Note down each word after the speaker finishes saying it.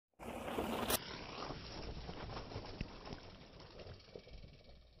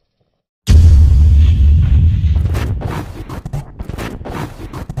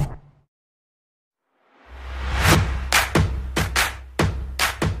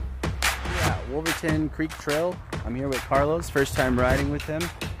Wolverton Creek Trail. I'm here with Carlos, first time riding with him.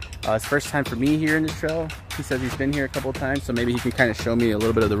 It's first time for me here in the trail. He says he's been here a couple of times, so maybe he can kind of show me a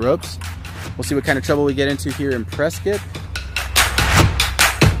little bit of the ropes. We'll see what kind of trouble we get into here in Prescott.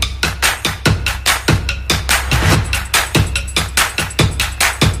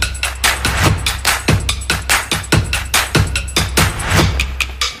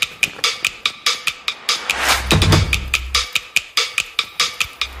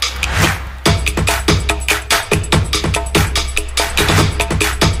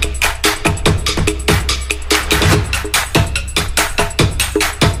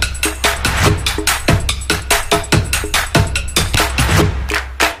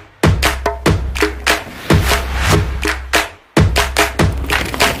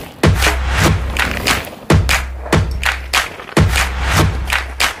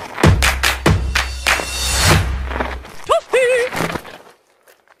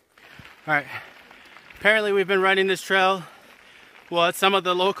 Alright, apparently we've been running this trail, well, some of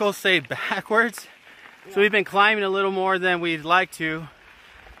the locals say backwards, so we've been climbing a little more than we'd like to,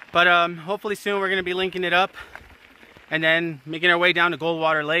 but hopefully soon we're going to be linking it up and then making our way down to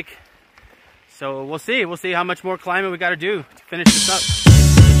Goldwater Lake. So we'll see how much more climbing we got to do to finish this up.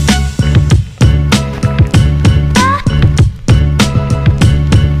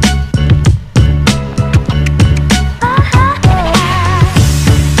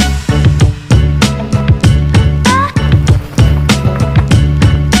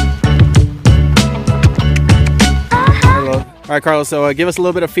 All right, Carlos, so give us a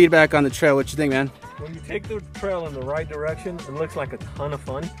little bit of feedback on the trail. What you think, man? When you take the trail in the right direction, it looks like a ton of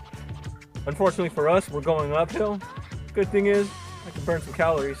fun. Unfortunately for us, we're going uphill. Good thing is, I can burn some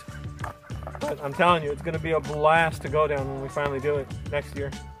calories. But I'm telling you, it's going to be a blast to go down when we finally do it next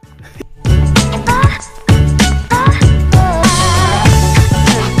year.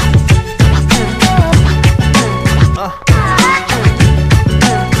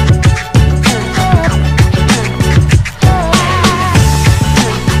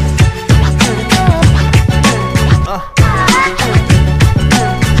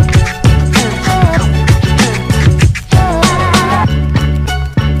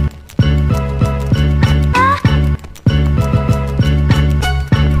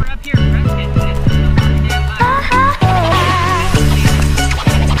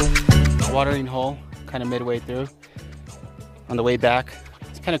 Watering hole kind of midway through on the way back.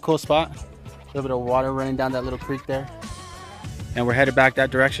 It's kind of cool spot, a little bit of water running down that little creek there, and we're headed back that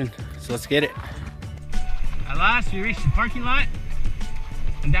direction, so let's get it. At last we reached the parking lot,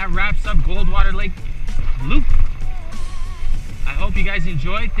 and that wraps up Goldwater Lake Loop. I hope you guys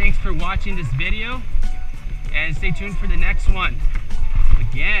enjoyed. Thanks for watching this video, and stay tuned for the next one.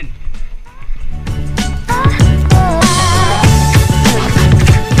 Again,